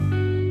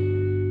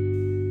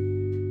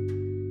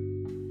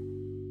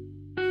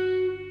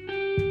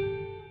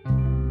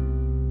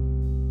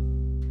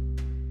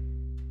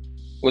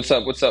What's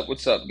up? What's up?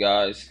 What's up,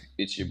 guys?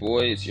 It's your boy.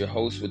 It's your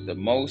host with the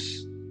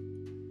most,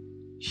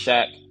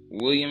 Shaq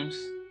Williams,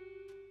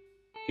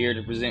 here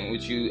to present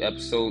with you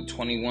episode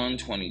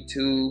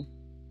 2122.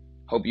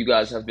 Hope you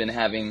guys have been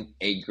having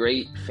a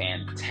great,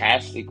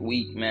 fantastic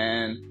week,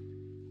 man.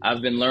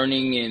 I've been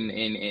learning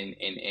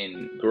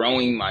and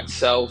growing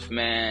myself,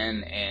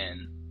 man,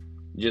 and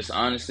just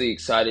honestly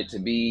excited to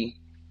be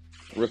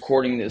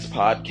recording this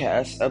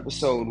podcast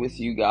episode with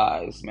you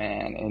guys,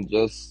 man, and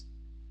just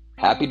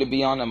happy to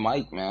be on the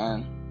mic,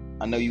 man.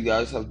 I know you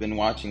guys have been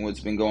watching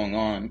what's been going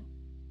on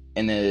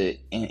in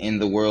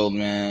the world,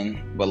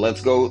 man. But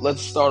let's go.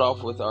 Let's start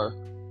off with our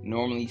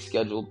normally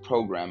scheduled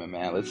programming,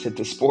 man. Let's hit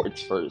the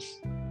sports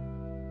first.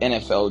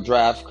 NFL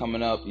draft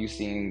coming up. You've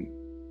seen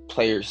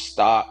players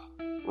stop,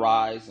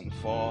 rise, and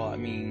fall. I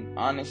mean,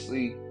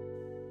 honestly,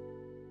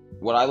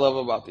 what I love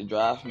about the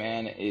draft,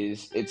 man,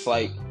 is it's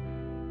the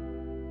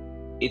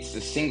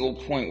single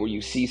point where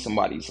you see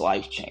somebody's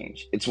life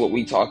change. It's what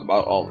we talk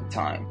about all the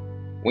time.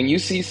 When you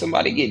see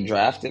somebody get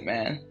drafted,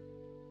 man,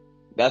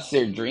 that's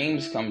their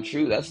dreams come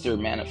true. That's their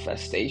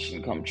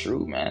manifestation come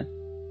true, man.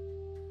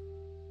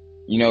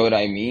 You know what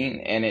I mean?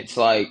 And it's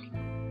like,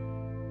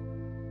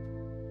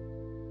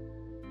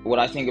 what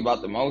I think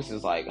about the most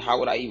is like, how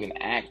would I even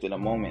act in a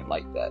moment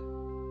like that?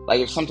 Like,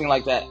 if something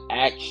like that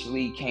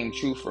actually came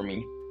true for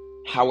me,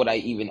 how would I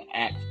even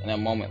act in a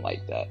moment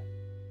like that?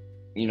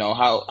 You know,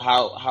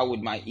 how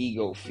would my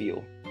ego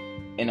feel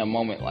in a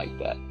moment like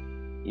that?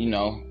 You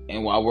know,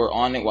 and while we're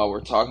on it, while we're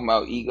talking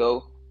about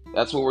ego,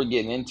 that's what we're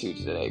getting into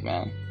today,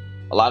 man.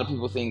 A lot of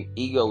people think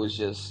ego is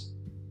just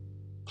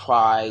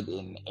pride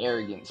and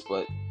arrogance,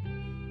 but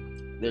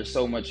there's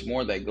so much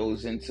more that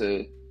goes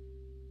into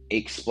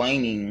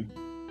explaining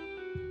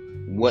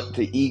what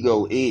the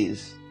ego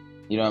is.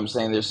 You know what I'm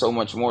saying? There's so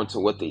much more to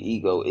what the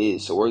ego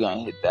is. So we're going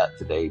to hit that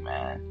today,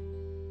 man.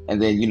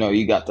 And then, you know,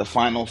 you got the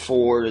Final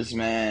Fours,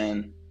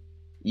 man.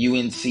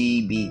 UNC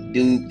beat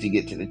Duke to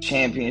get to the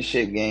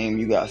championship game.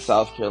 You got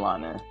South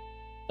Carolina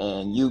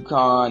and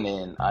UConn.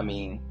 And, I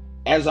mean,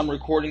 as I'm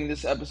recording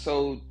this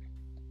episode,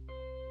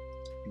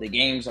 the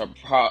games are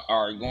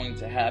going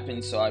to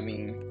happen. So, I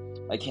mean,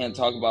 I can't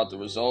talk about the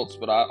results,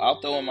 but I'll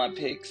throw in my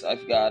picks.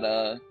 I've got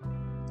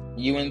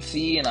UNC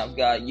and I've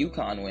got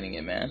UConn winning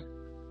it, man.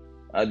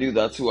 I do.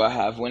 That's who I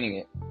have winning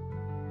it.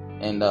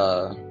 And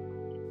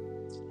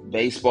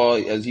baseball,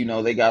 as you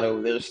know, they got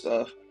over their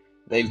stuff.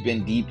 They've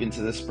been deep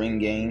into the spring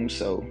game,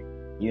 so,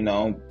 you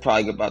know,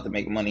 probably about to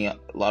make a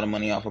lot of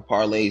money off of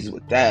parlays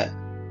with that.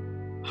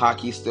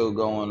 Hockey's still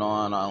going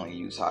on. I only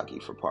use hockey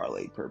for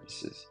parlay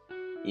purposes.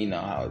 You know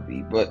how it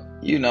be. But,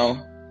 you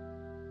know,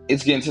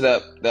 it's getting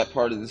to that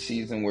part of the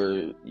season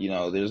where, you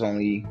know, there's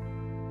only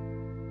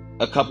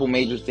a couple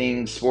major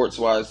things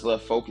sports-wise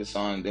left focus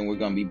on. Then we're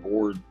going to be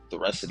bored the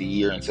rest of the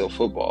year until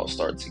football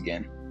starts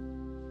again.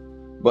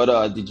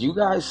 But did you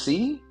guys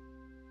see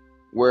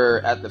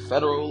where at the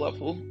federal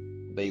level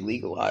they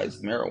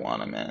legalized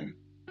marijuana, man?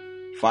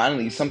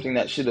 Finally, something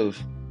that should have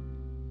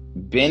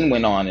been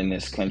went on in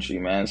this country,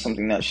 man.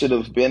 Something that should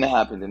have been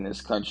happened in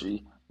this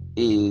country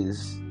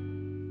is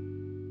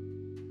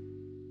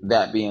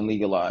that being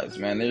legalized,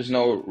 man. There's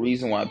no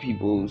reason why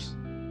people's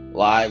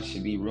lives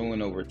should be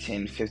ruined over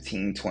 $10,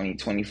 $15, $20,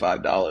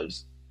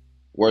 $25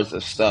 worth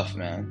of stuff,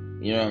 man.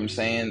 You know what I'm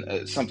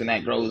saying? Something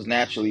that grows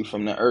naturally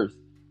from the earth.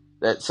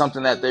 That's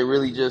something that they're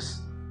really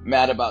just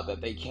mad about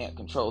that they can't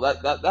control.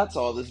 That's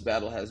all this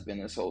battle has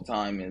been this whole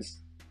time, is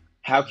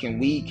how can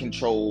we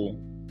control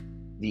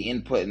the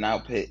input and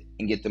output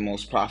and get the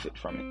most profit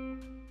from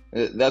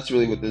it. That's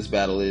really what this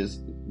battle is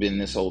been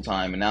this whole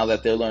time. And now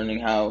that they're learning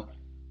how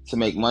to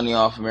make money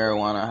off of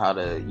marijuana, how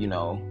to, you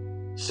know,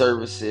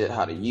 service it,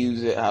 how to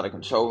use it, how to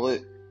control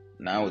it,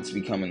 now it's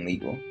becoming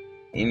legal.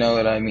 You know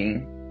what I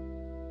mean?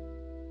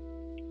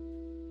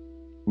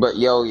 But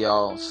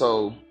y'all,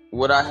 so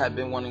what I had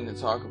been wanting to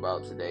talk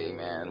about today,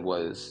 man,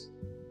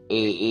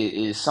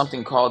 is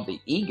something called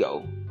the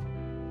ego.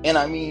 And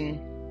I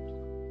mean,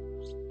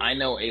 I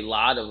know a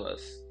lot of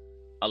us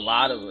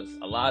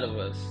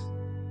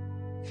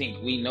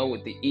think we know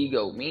what the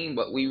ego means,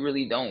 but we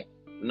really don't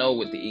know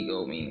what the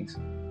ego means.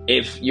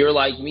 If you're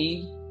like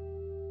me,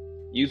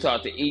 you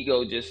thought the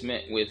ego just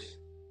meant with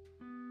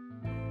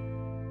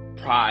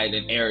pride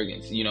and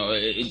arrogance. You know,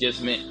 it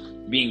just meant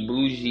being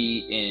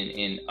bougie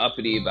and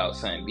uppity about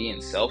something,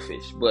 being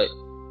selfish. But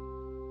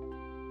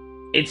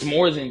it's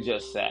more than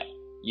just that.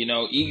 You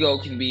know, ego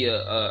can be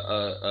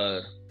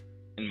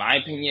in my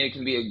opinion, it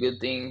can be a good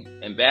thing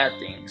and bad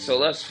thing. So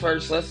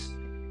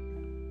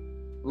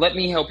let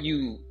me help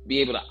you be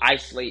able to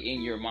isolate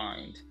in your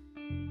mind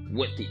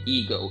what the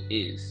ego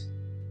is.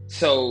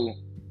 So,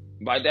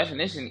 by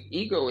definition,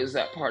 ego is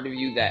that part of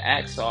you that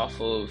acts off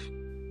of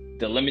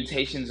the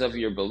limitations of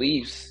your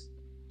beliefs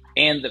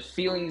and the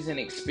feelings and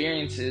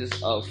experiences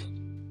of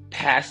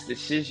past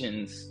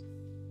decisions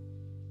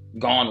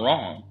gone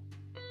wrong.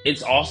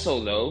 It's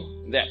also, though,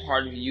 that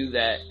part of you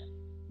that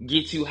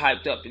gets you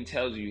hyped up and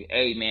tells you,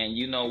 hey, man,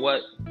 you know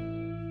what?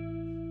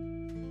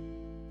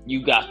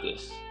 You got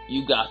this.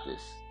 You got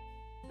this.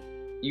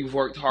 You've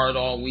worked hard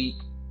all week.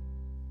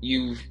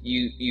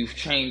 You've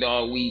trained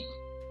all week.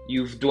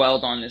 You've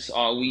dwelled on this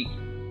all week.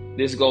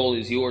 This goal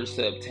is yours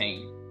to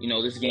obtain.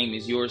 This game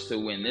is yours to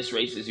win. This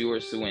race is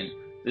yours to win.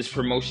 This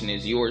promotion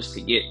is yours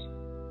to get.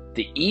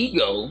 The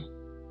ego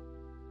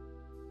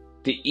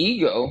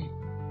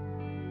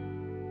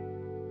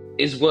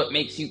is what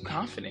makes you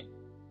confident,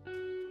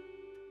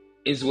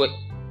 is what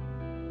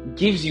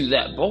gives you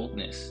that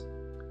boldness.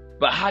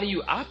 But how do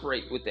you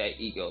operate with that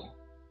ego?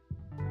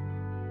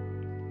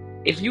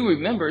 If you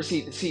remember,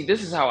 see,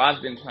 this is how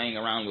I've been playing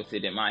around with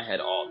it in my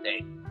head all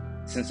day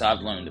since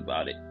I've learned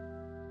about it.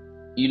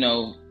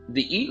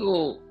 The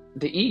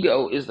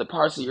ego is the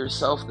parts of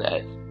yourself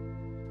that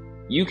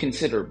you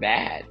consider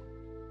bad,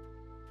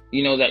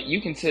 that you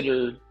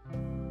consider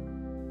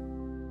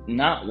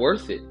not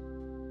worth it.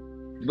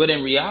 But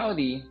in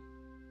reality,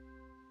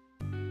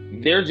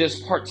 they're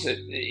just parts of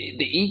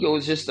the ego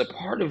is just a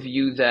part of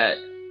you that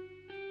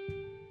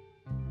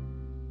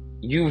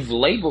you've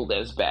labeled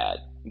as bad,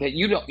 that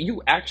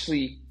you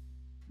actually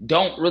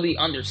don't really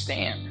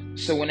understand.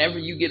 So whenever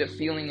you get a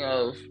feeling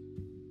of,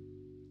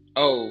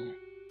 oh,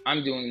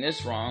 I'm doing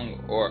this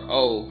wrong, or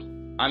oh,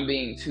 I'm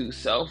being too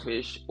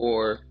selfish,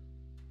 or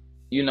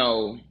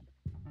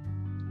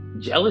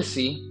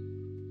jealousy,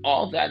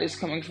 all that is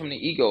coming from the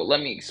ego.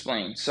 Let me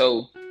explain.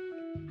 So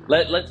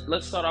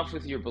let's start off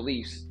with your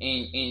beliefs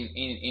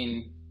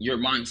in your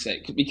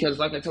mindset, because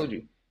like I told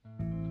you,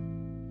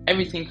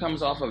 everything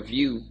comes off of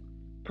view,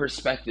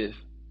 perspective,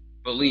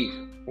 belief.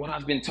 What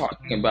I've been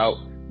talking about,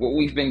 what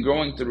we've been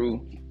going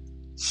through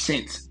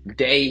since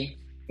day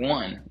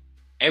one,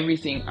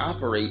 everything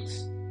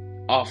operates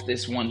off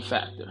this one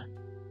factor,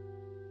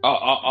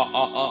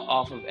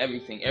 off of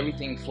everything.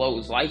 Everything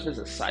flows. Life is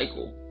a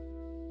cycle.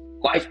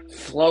 Life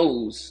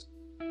flows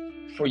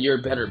for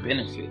your better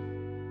benefit.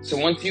 So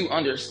once you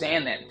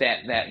understand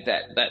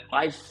that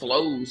life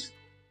flows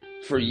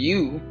for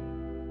you,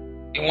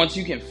 and once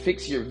you can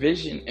fix your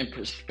vision and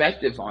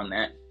perspective on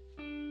that,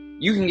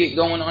 you can get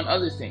going on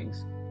other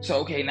things. So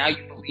okay, now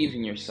you believe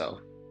in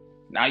yourself.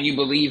 Now you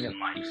believe in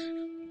life.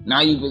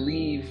 Now you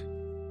believe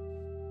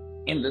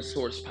in the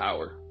source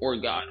power or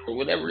God or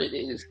whatever it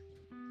is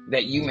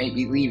that you may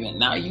believe in.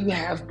 Now you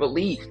have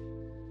belief.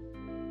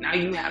 Now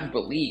you have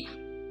belief.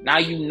 Now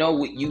you know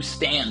what you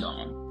stand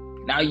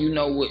on. Now you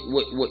know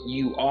what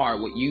you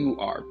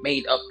are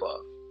made up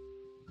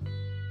of.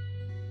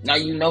 Now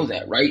you know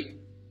that, right?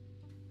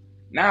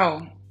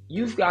 Now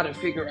you've got to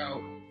figure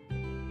out,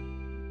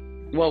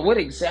 well, what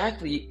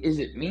exactly does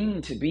it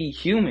mean to be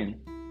human?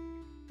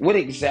 What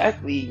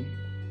exact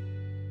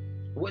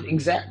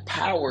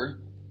power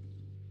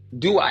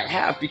do I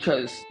have?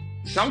 Because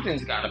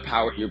something's got to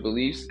power your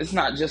beliefs. It's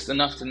not just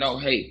enough to know,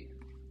 hey,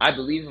 I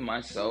believe in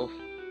myself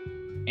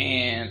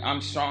and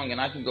I'm strong and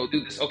I can go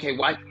do this. Okay,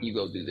 why can you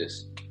go do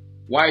this?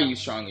 Why are you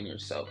strong in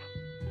yourself?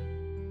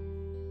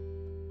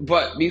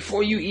 But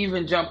before you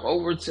even jump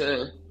over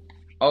to,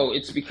 oh,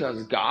 it's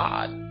because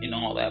God and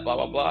all that, blah,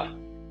 blah, blah,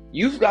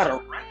 you've got to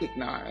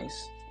recognize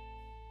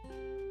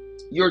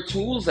your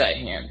tools at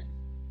hand,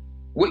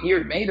 what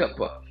you're made up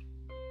of.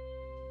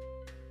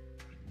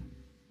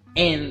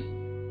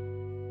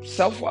 And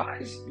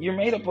self-wise, you're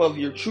made up of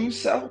your true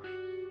self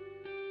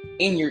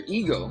and your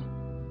ego.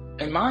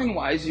 And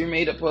mind-wise, you're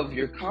made up of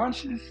your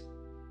conscious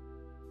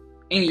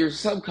and your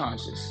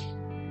subconscious.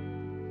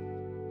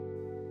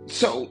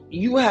 So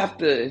you have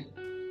to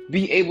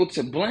be able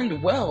to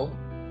blend well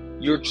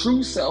your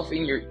true self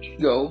and your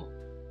ego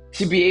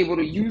to be able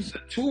to use the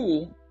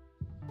tool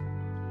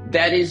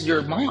that is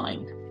your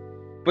mind.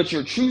 But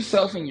your true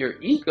self and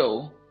your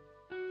ego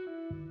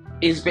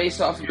is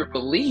based off your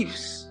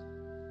beliefs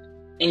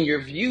and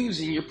your views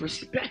and your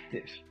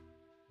perspective.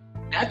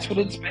 That's what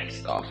it's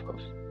based off of.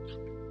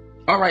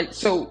 All right,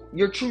 so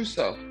your true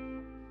self.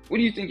 What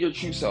do you think your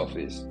true self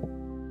is?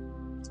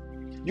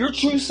 Your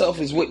true self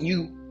is what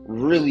you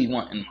really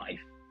want in life.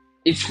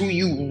 It's who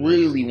you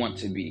really want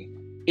to be.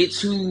 It's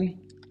who,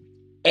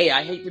 hey,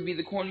 I hate to be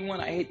the corny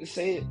one, I hate to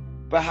say it,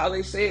 but how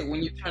they say it,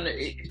 when you turn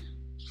it,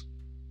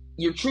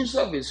 your true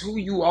self is who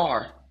you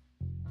are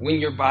when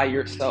you're by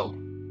yourself,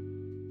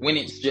 when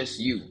it's just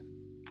you.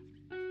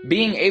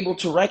 Being able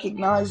to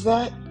recognize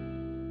that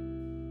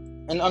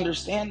and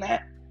understand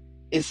that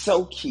is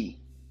so key.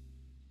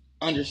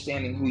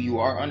 Understanding who you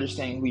are,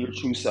 understanding who your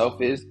true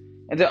self is,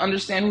 and to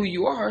understand who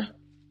you are,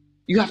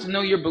 you have to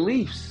know your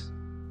beliefs,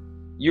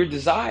 your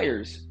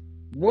desires.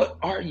 What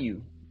are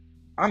you?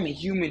 I'm a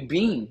human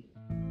being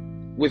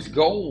with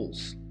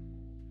goals,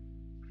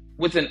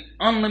 with an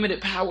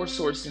unlimited power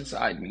source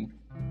inside me,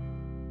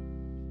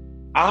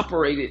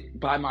 operated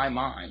by my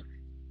mind.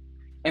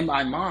 And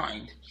my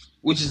mind,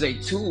 which is a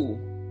tool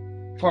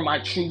for my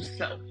true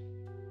self.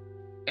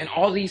 And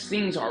all these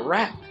things are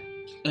wrapped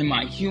in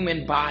my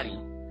human body,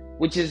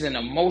 which is an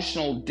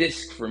emotional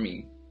disc for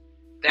me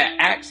that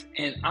acts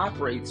and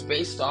operates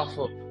based off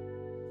of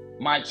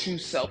my true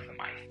self and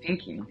my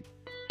thinking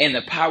and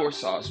the power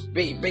source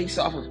based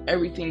off of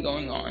everything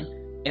going on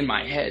in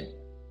my head.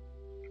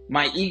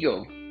 My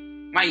ego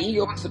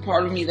is the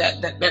part of me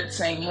that's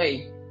saying,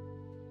 hey,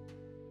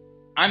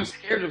 I'm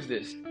scared of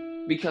this.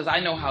 because I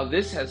know how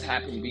this has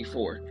happened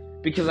before,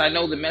 because I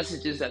know the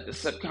messages that the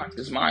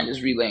subconscious mind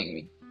is relaying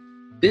me.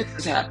 This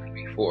has happened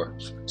before.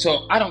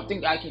 So I don't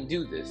think I can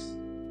do this.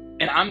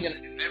 And I'm going to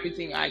do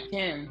everything I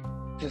can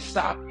to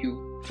stop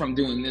you from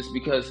doing this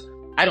because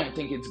I don't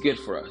think it's good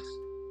for us.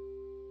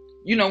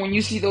 You know, when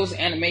you see those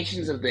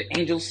animations of the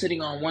angel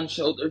sitting on one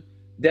shoulder,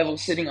 devil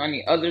sitting on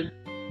the other,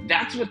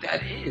 that's what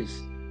that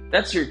is.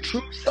 That's your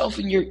true self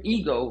and your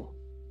ego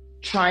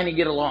trying to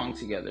get along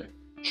together.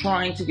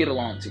 Trying to get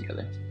along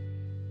together.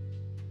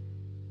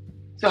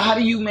 So how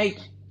do you make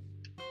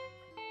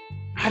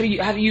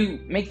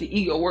the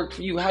ego work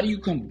for you? How do you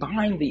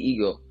combine the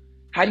ego?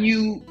 How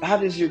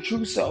does your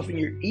true self and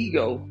your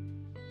ego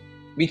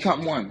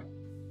become one?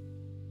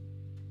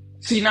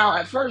 See, now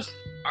at first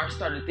I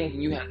started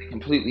thinking you had to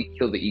completely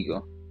kill the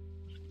ego,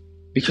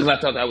 because I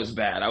thought that was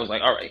bad. I was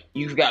like, all right,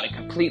 you've got to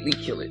completely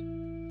kill it.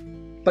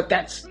 But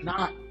that's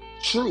not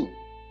true.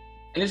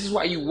 And this is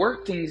why you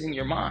work things in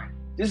your mind.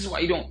 This is why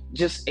you don't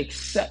just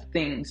accept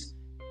things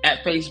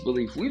at face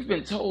belief. We've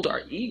been told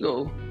our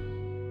ego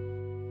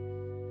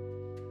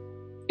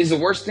is the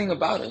worst thing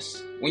about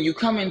us. When you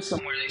come in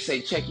somewhere, they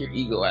say, check your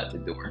ego at the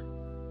door.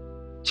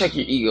 Check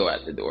your ego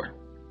at the door.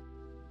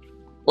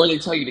 Or they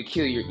tell you to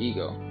kill your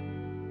ego.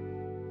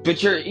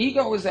 But your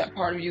ego is that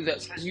part of you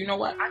that says, you know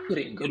what? I put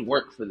in good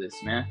work for this,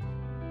 man.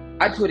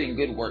 I put in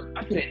good work.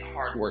 I put in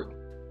hard work.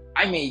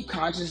 I made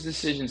conscious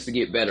decisions to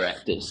get better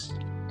at this.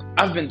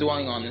 I've been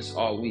dwelling on this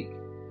all week.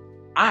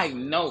 I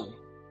know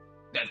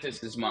that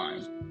this is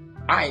mine.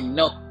 I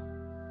know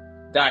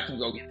that I can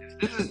go get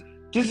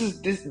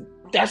this.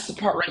 That's the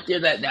part right there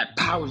that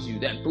powers you,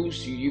 that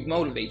boosts you, you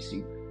motivates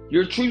you.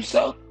 Your true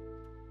self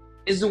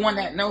is the one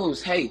that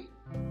knows, hey,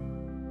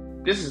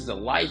 this is the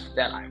life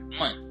that I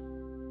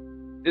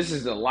want. This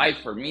is the life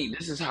for me.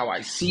 This is how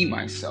I see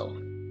myself.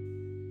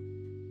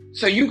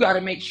 So you got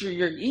to make sure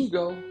your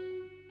ego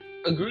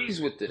agrees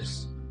with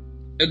this.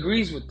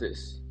 Agrees with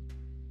this.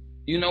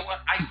 You know what?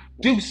 I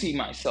do see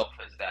myself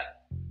as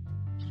that.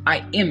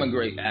 I am a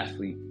great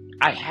athlete.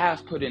 I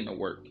have put in the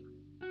work.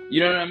 You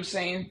know what I'm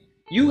saying?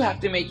 You have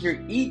to make your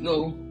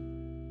ego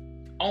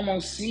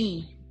almost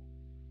see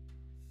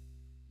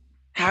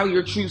how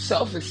your true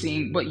self is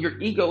seen, but your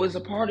ego is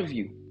a part of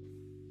you.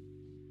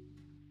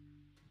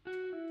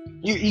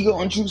 Your ego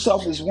and true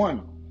self is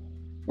one,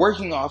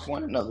 working off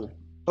one another,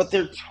 but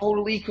they're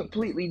totally,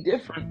 completely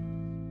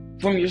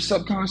different from your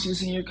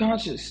subconscious and your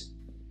conscious.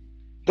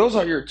 Those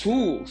are your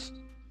tools.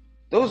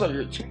 Those are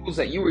your tools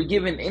that you were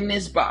given in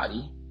this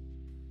body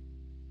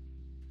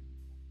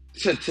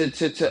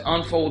to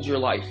unfold your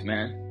life,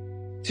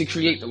 man, to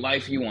create the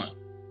life you want,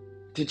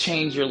 to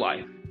change your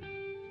life.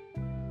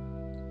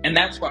 And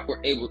that's why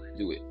we're able to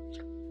do it,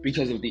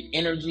 because of the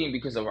energy and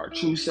because of our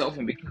true self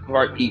and because of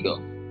our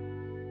ego.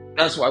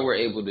 That's why we're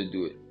able to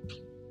do it.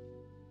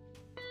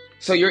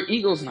 So your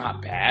ego's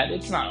not bad.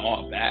 It's not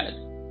all bad.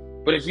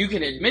 But if you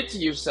can admit to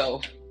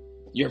yourself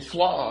your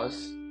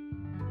flaws,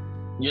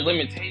 your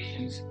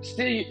limitations,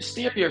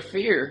 stare your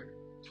fear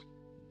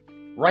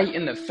right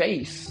in the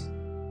face,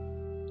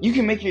 you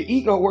can make your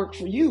ego work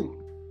for you.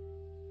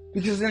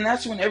 Because then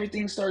that's when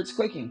everything starts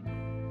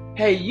clicking.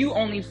 Hey, you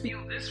only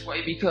feel this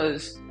way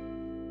because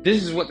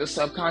this is what the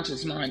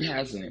subconscious mind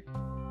has in it.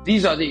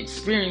 These are the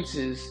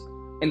experiences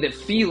and the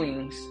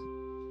feelings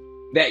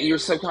that your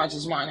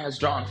subconscious mind has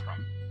drawn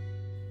from.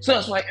 So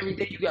that's why every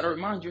day you got to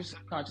remind your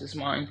subconscious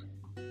mind,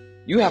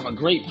 you have a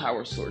great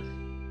power source.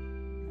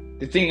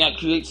 The thing that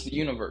creates the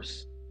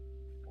universe.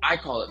 I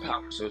call it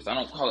power source. I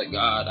don't call it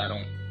God. I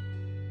don't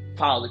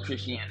follow the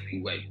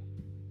Christianity way.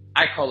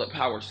 I call it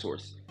power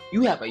source.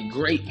 You have a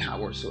great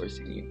power source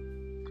in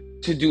you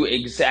to do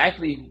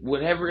exactly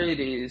whatever it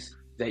is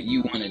that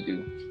you want to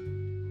do.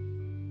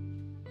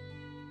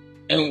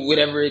 And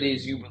whatever it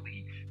is you believe.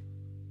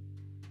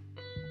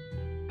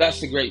 That's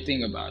the great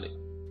thing about it.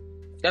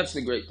 That's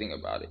the great thing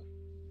about it.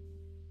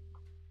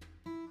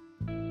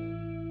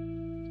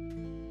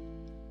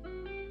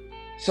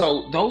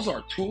 So those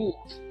are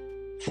tools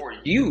for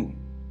you.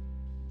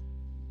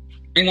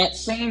 And that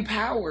same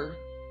power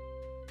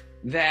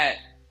that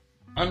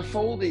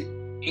unfolded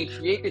and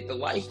created the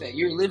life that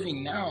you're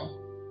living now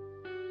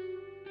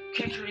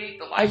can create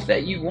the life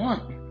that you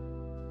want.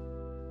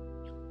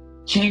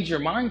 Change your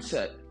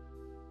mindset.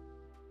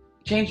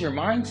 Change your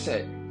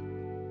mindset.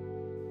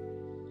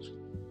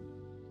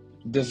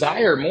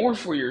 Desire more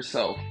for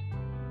yourself.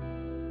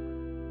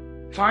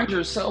 Find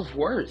your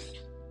self-worth.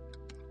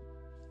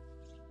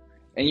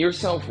 And your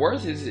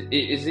self-worth is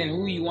in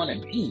who you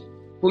want to be,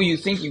 who you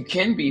think you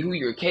can be, who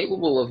you're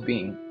capable of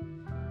being.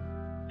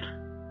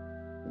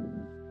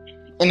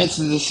 And it's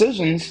the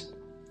decisions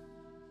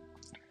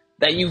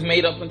that you've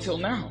made up until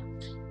now.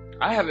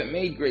 I haven't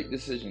made great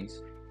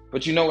decisions.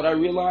 But you know what I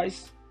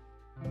realized?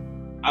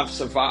 I've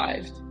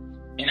survived.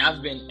 And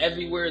I've been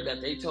everywhere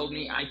that they told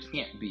me I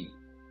can't be.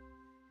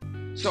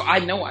 So I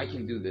know I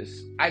can do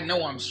this. I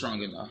know I'm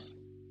strong enough.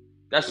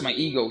 That's my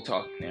ego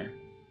talking there.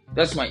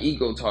 That's my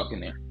ego talking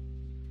there.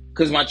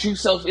 Because my true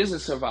self is a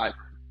survivor.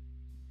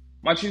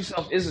 My true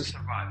self is a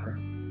survivor.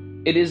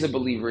 It is a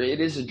believer. It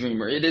is a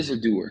dreamer. It is a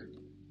doer.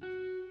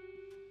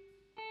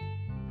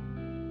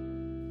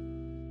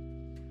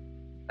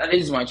 That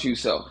is my true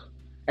self.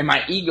 And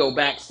my ego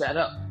backs that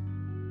up.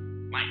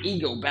 My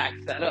ego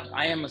backs that up.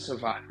 I am a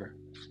survivor.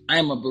 I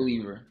am a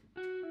believer.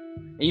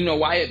 And you know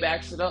why it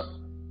backs it up?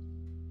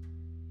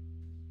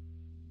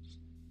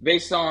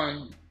 Based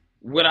on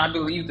what I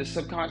believe the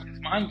subconscious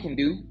mind can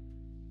do.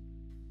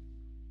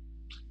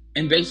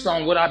 And based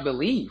on what I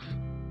believe.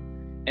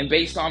 And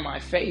based on my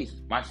faith.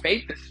 My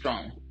faith is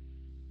strong.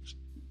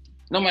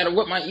 No matter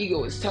what my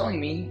ego is telling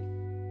me,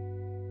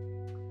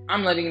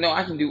 I'm letting you know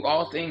I can do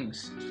all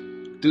things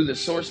through the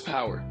source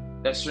power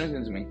that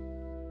strengthens me.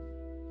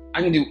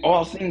 I can do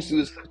all things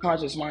through the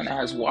subconscious mind that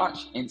has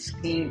watched and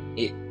seen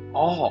it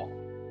all.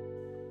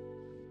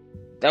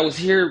 That was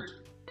here,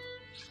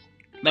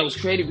 that was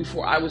created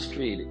before I was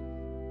created.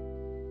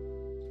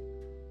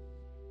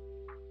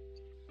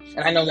 And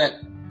I know that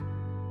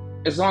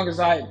as long as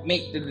I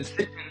make the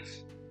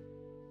decisions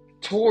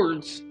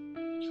towards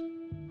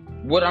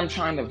what I'm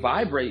trying to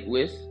vibrate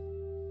with,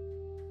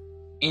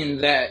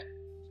 in that,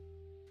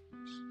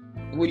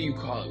 what do you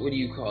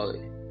call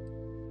it?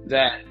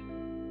 That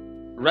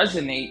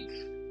resonates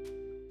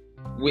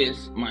with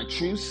my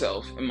true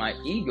self and my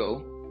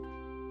ego,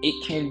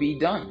 it can be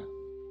done.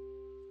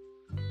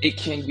 It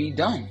can be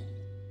done.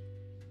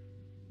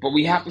 But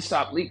we have to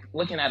stop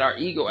looking at our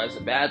ego as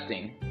a bad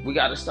thing. We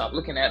got to stop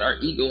looking at our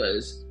ego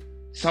as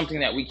something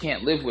that we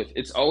can't live with.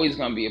 It's always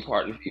going to be a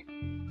part of you.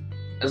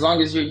 As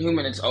long as you're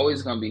human, it's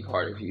always going to be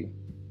part of you.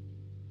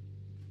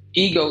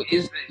 Ego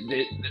is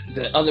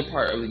the other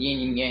part of the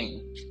yin and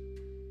yang.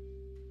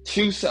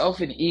 True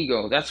self and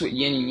ego, that's what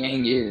yin and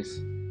yang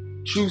is.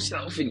 True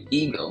self and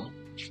ego.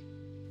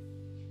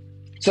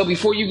 So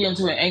before you get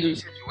into an angry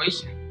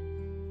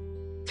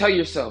situation, tell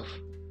yourself,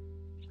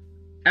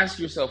 ask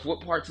yourself, what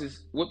parts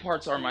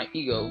are my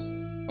ego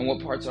and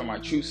what parts are my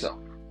true self?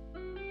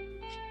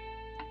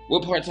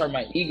 What parts are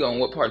my ego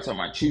and what parts are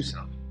my true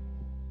self?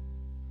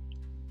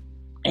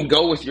 And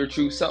go with your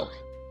true self.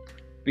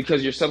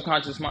 Because your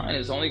subconscious mind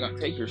is only going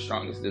to take your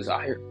strongest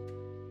desire.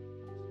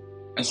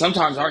 And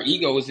sometimes our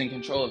ego is in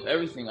control of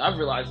everything. I've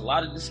realized a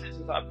lot of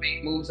decisions I've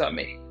made, moves I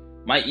made,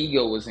 my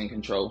ego was in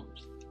control.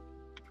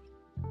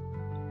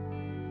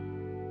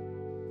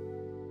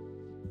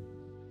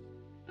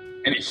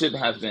 And it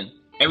shouldn't have been.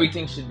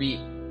 Everything should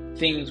be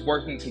things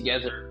working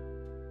together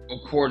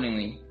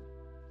accordingly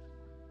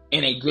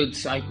in a good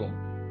cycle.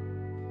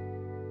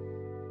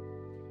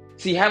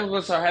 See, half of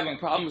us are having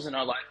problems in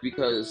our life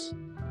because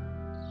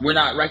we're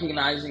not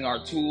recognizing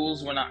our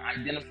tools, we're not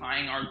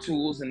identifying our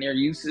tools and their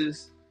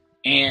uses,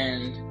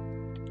 and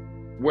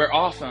we're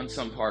off on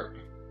some part.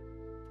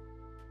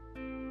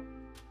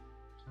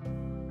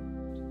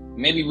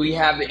 Maybe we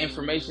have the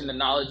information, the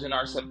knowledge in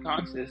our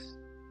subconscious,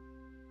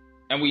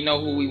 and we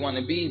know who we want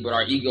to be, but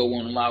our ego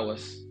won't allow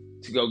us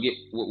to go get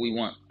what we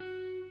want.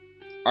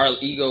 Our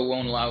ego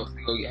won't allow us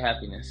to go get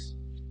happiness.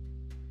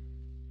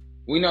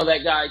 We know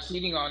that guy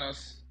cheating on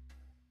us,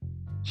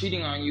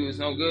 cheating on you is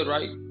no good,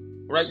 right?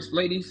 Right,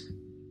 ladies?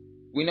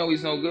 We know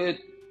he's no good,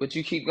 but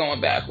you keep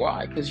going back.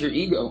 Why? Because your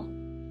ego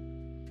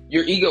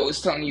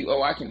is telling you,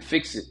 oh, I can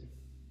fix it.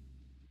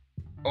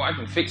 Oh, I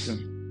can fix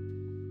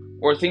him.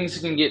 Or things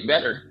can get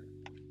better.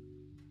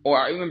 Or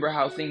I remember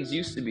how things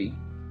used to be.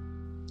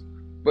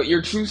 But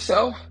your true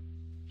self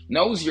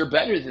knows you're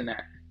better than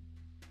that.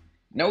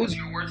 Knows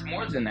you're worth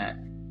more than that.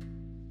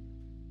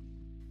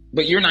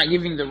 But you're not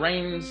giving the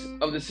reins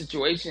of the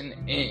situation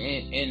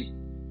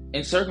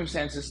and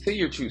circumstances to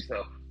your true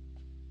self.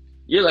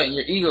 You're letting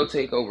your ego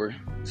take over.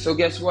 So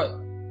guess what?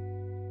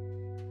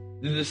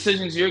 The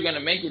decisions you're going to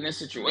make in this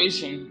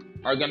situation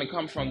are going to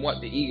come from what?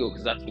 The ego,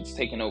 because that's what's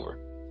taking over.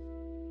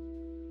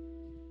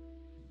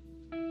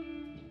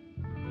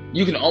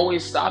 You can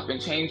always stop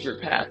and change your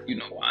path. You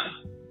know why?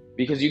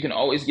 Because you can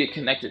always get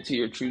connected to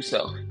your true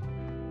self.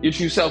 Your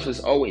true self is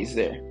always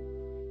there.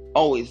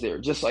 Always there,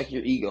 just like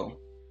your ego.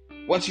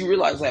 Once you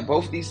realize that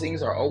both these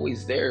things are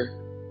always there,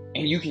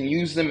 and you can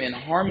use them in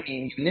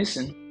harmony and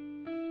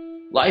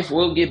unison, life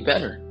will get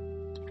better.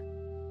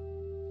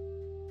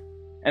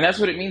 And that's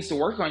what it means to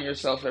work on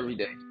yourself every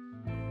day.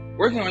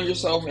 Working on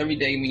yourself every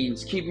day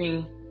means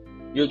keeping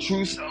your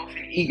true self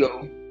and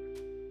ego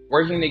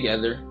working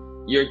together,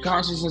 your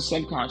conscious and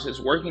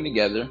subconscious working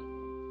together,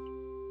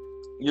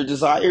 your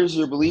desires,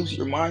 your beliefs,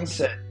 your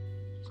mindset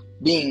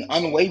being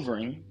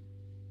unwavering,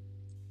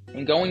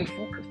 and going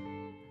forth,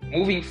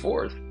 moving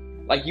forth,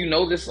 like you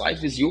know this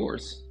life is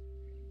yours.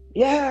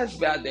 Yes,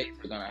 bad days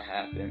are gonna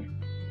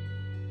happen.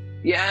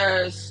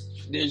 Yes,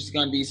 there's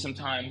gonna be some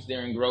times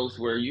during growth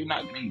where you're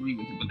not gonna agree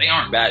with it, but they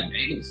aren't bad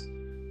days.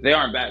 They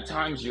aren't bad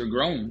times. You're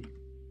growing.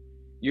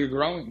 You're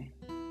growing.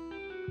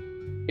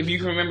 If you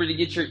can remember to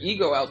get your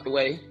ego out the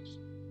way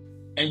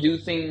and do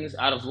things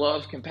out of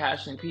love,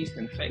 compassion, peace,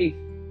 and faith,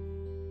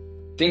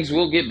 things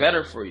will get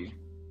better for you.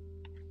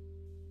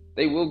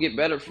 They will get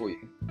better for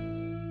you.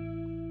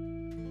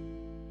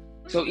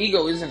 So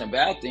ego isn't a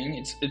bad thing.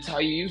 It's how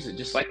you use it.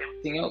 Just like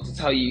everything else, it's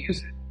how you use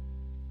it.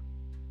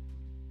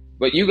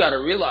 But you got to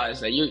realize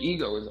that your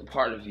ego is a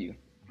part of you.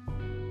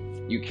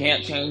 You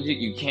can't change it.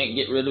 You can't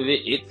get rid of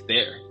it. It's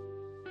there.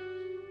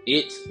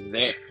 It's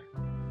there.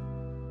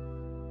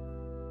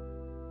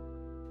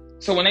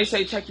 So when they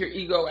say check your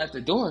ego at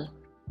the door,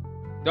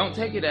 don't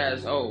take it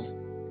as, oh,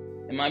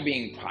 am I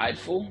being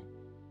prideful?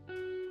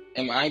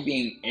 Am I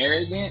being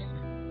arrogant?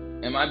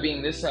 Am I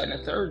being this, that, and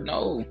the third?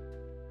 No.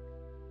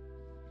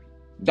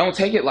 Don't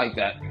take it like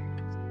that.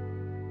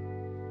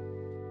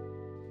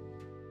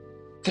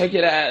 Take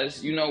it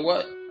as, you know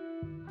what?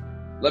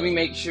 Let me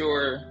make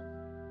sure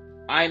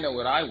I know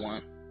what I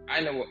want.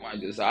 I know what my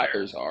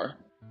desires are.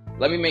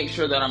 Let me make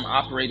sure that I'm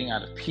operating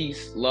out of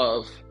peace,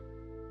 love,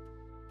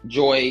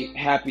 joy,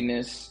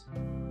 happiness,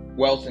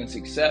 wealth and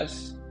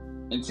success,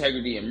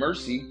 integrity and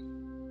mercy,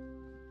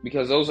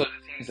 because those are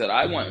the things that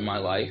I want in my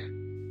life.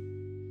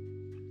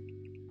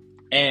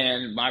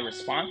 And my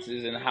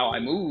responses and how I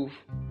move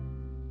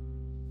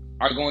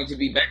are going to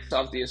be based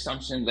off the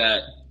assumption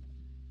that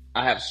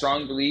I have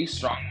strong beliefs,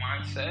 strong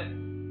mindset.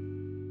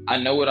 I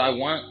know what I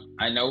want.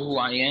 I know who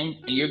I am.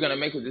 And you're going to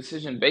make a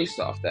decision based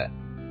off that.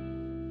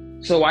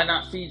 So why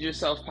not feed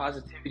yourself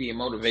positivity and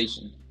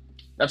motivation?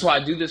 That's why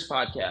I do this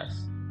podcast.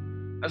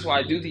 That's why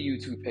I do the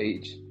YouTube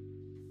page.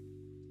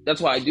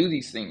 That's why I do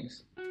these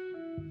things.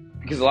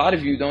 Because a lot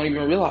of you don't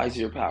even realize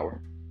your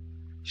power.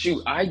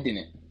 Shoot, I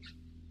didn't.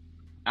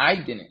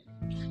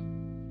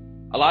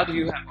 A lot of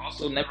you have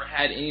also never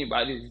had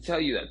anybody to tell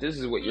you that this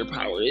is what your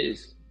power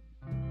is.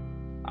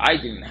 I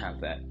didn't have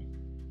that.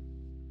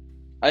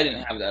 I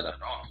didn't have that at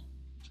all.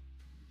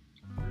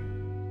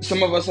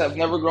 Some of us have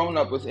never grown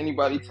up with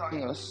anybody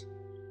telling us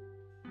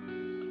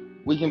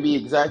we can be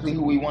exactly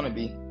who we want to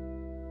be.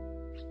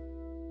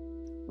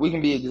 We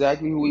can be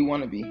exactly who we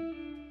want to be.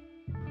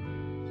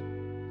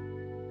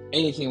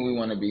 Anything we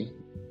want to be.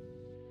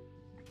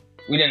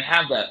 We didn't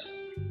have that.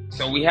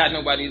 So we had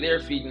nobody there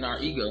feeding our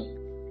ego.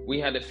 We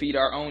had to feed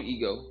our own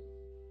ego.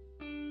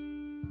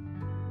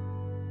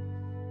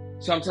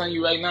 So I'm telling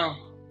you right now,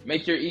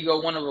 make your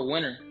ego one of a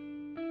winner,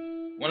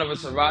 one of a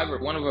survivor,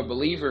 one of a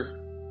believer,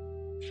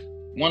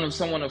 one of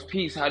someone of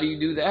peace. How do you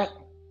do that?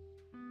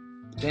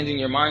 Changing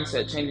your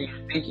mindset, changing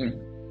your thinking,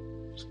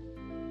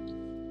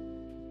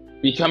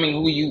 becoming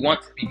who you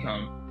want to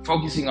become,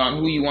 focusing on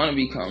who you want to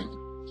become,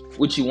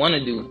 what you want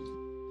to do,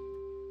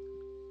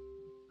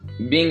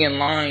 being in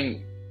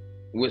line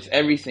with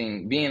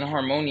everything, being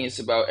harmonious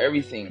about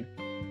everything,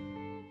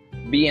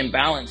 being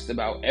balanced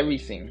about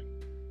everything.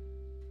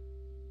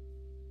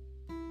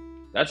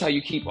 That's how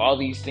you keep all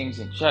these things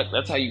in check.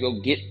 That's how you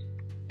go get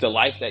the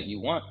life that you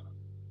want.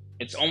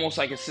 It's almost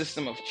like a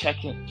system of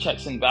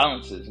checks and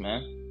balances,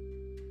 man.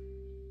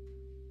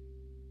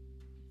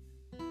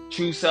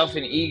 True self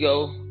and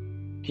ego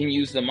can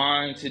use the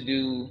mind to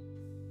do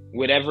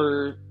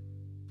whatever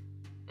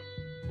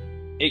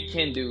it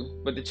can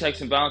do, but the checks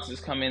and balances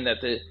come in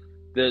that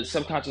the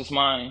subconscious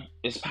mind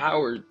is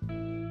powered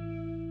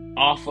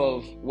off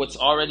of what's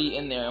already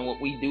in there and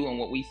what we do and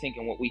what we think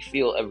and what we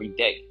feel every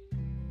day,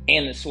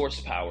 and the source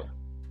power,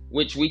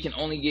 which we can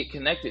only get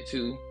connected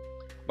to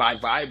by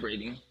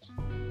vibrating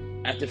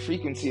at the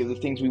frequency of the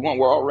things we want.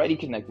 We're already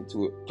connected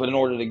to it, but in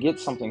order to get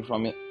something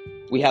from it,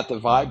 we have to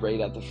vibrate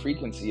at the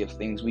frequency of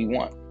things we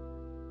want.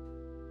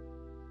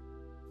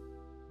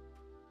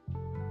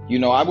 You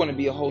know, I want to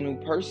be a whole new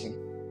person.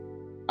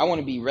 I want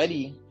to be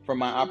ready for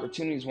my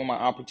opportunities when my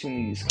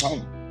opportunities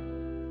come.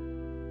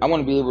 I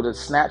want to be able to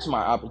snatch my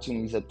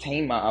opportunities,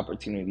 attain my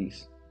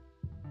opportunities.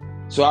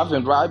 So I've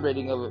been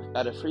vibrating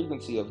at a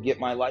frequency of get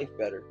my life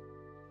better,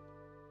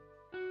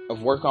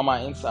 of work on my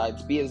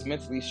insides, be as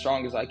mentally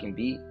strong as I can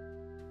be,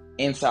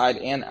 inside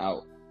and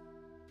out,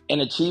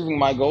 and achieving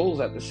my goals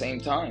at the same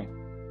time.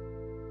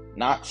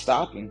 Not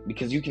stopping,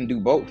 because you can do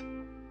both.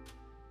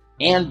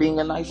 And being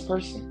a nice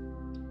person.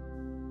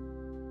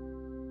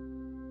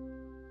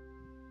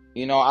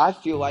 You know, I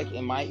feel like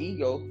in my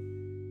ego,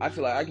 I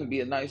feel like I can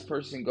be a nice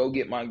person, go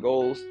get my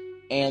goals,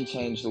 and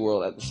change the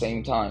world at the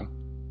same time.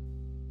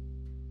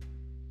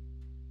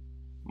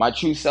 My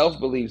true self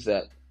believes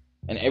that.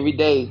 And every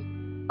day,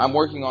 I'm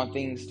working on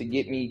things to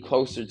get me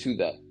closer to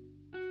that.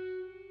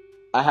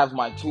 I have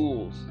my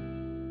tools,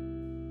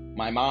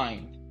 my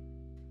mind,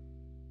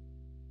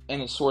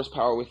 and the source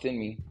power within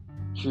me,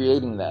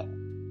 creating that.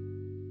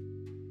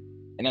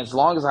 And as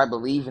long as I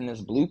believe in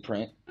this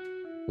blueprint,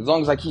 as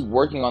long as I keep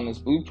working on this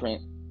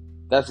blueprint,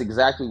 that's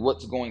exactly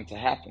what's going to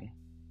happen.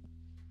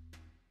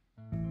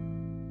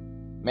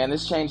 Man,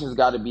 this change has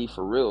got to be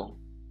for real.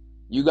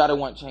 You got to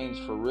want change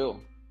for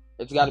real.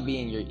 It's got to be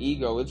in your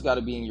ego. It's got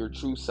to be in your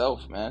true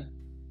self, man.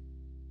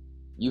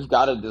 You've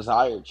got to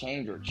desire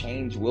change, or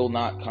change will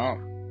not come.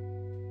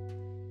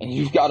 And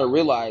you've got to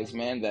realize,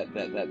 man, that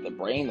the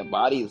brain, the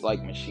body is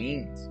like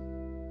machines.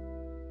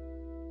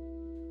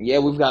 Yeah,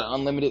 we've got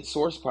unlimited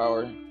source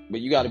power,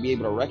 but you got to be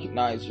able to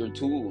recognize your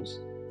tools,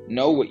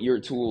 know what your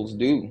tools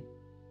do,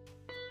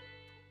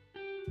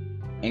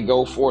 and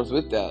go forth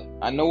with that.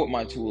 I know what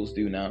my tools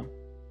do now.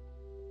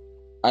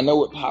 I know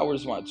what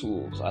powers my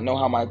tools. I know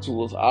how my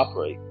tools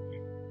operate.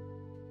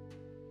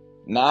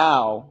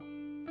 Now,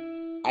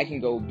 I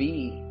can go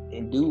be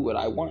and do what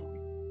I want.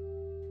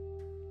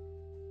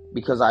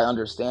 Because I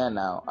understand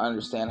now. I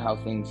understand how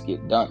things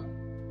get done.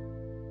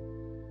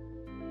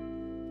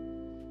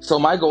 So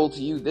my goal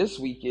to you this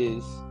week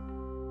is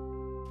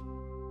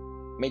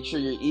make sure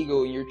your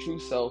ego and your true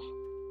self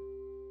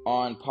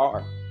are on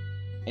par.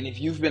 And if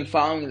you've been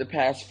following the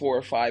past 4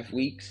 or 5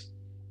 weeks,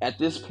 at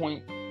this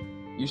point,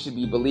 you should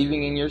be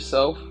believing in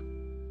yourself.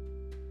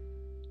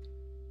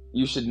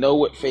 You should know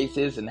what faith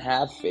is and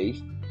have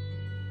faith,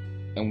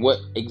 and what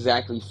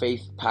exactly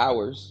faith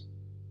powers.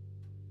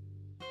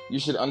 You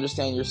should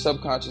understand your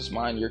subconscious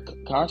mind, your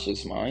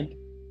conscious mind,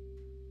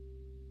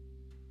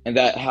 and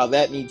that how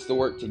that needs to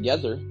work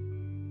together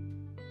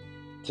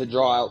to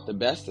draw out the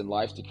best in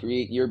life, to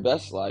create your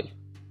best life.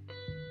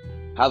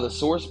 How the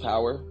source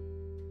power,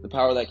 the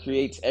power that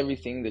creates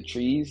everything, the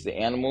trees, the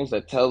animals,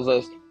 that tells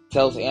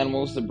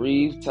animals to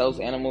breathe, tells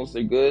animals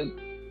they're good,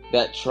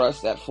 that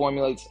trust, that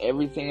formulates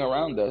everything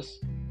around us.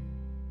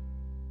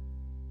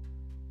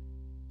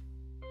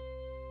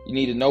 You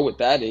need to know what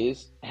that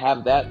is,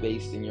 have that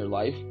based in your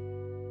life,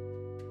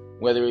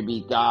 whether it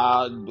be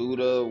God,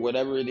 Buddha,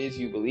 whatever it is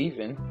you believe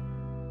in.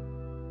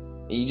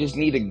 And you just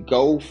need to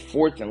go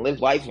forth and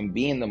live life and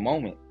be in the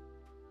moment.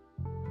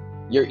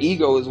 Your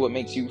ego is what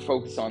makes you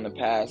focus on the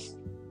past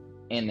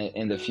and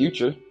the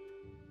future.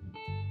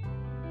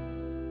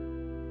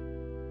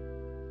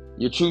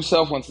 Your true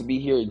self wants to be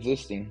here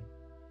existing,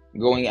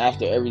 going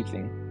after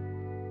everything.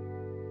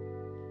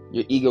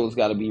 Your ego's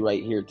got to be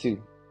right here too.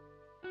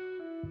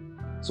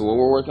 So what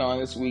we're working on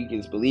this week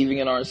is believing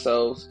in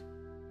ourselves.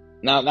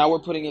 Now we're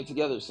putting it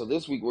together. So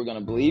this week we're going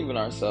to believe in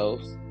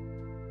ourselves,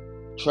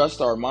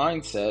 trust our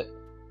mindset,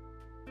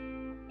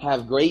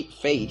 have great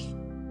faith,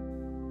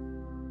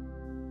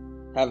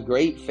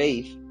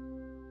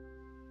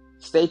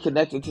 stay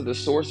connected to the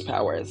source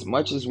power as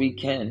much as we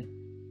can.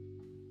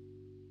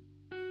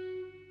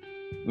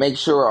 Make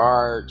sure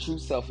our true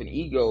self and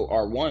ego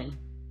are one.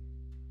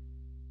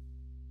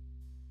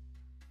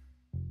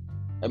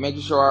 And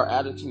making sure our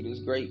attitude is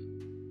great.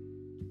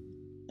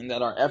 And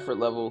that our effort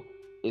level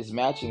is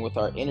matching with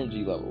our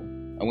energy level.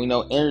 And we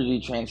know energy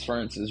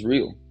transference is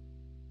real.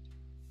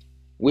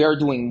 We are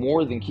doing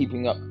more than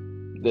keeping up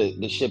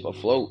the ship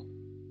afloat.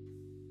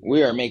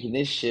 We are making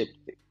this ship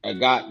a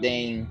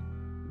goddamn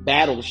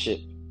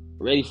battleship,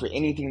 ready for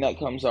anything that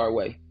comes our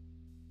way.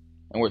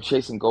 And we're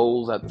chasing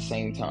goals at the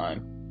same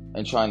time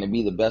and trying to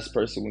be the best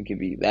person we can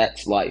be.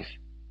 That's life.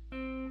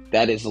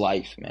 That is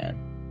life, man.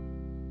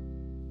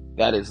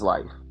 That is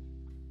life.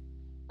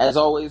 As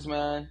always,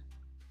 man,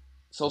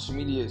 social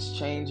media is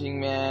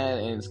changing, man,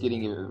 and it's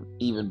getting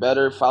even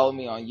better. Follow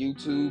me on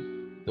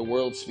YouTube, the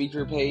World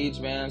Speaker page,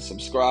 man.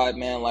 Subscribe,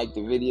 man. Like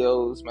the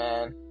videos,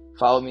 man.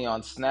 Follow me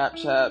on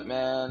Snapchat,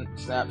 man.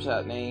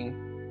 Snapchat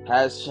name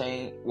has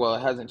changed. Well,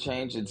 it hasn't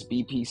changed. It's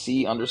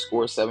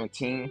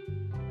BPC_17.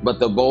 But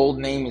the bold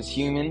name is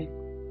Human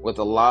with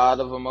a lot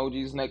of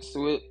emojis next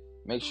to it.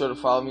 Make sure to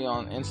follow me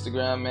on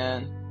Instagram,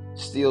 man.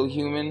 Still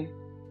Human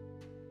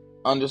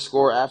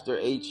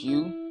 _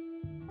 HU.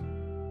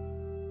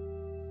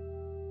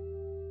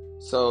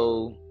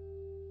 So,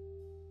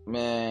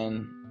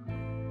 man,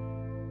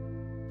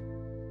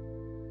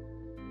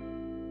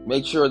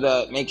 make sure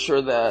that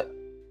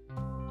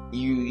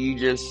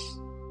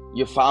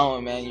you're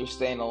following, man. You're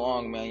staying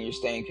along, man. You're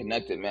staying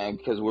connected, man,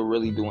 because we're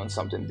really doing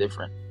something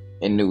different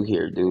and new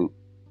here, dude.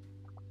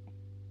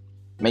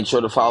 Make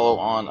sure to follow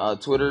on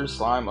Twitter,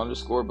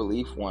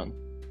 slime_belief1.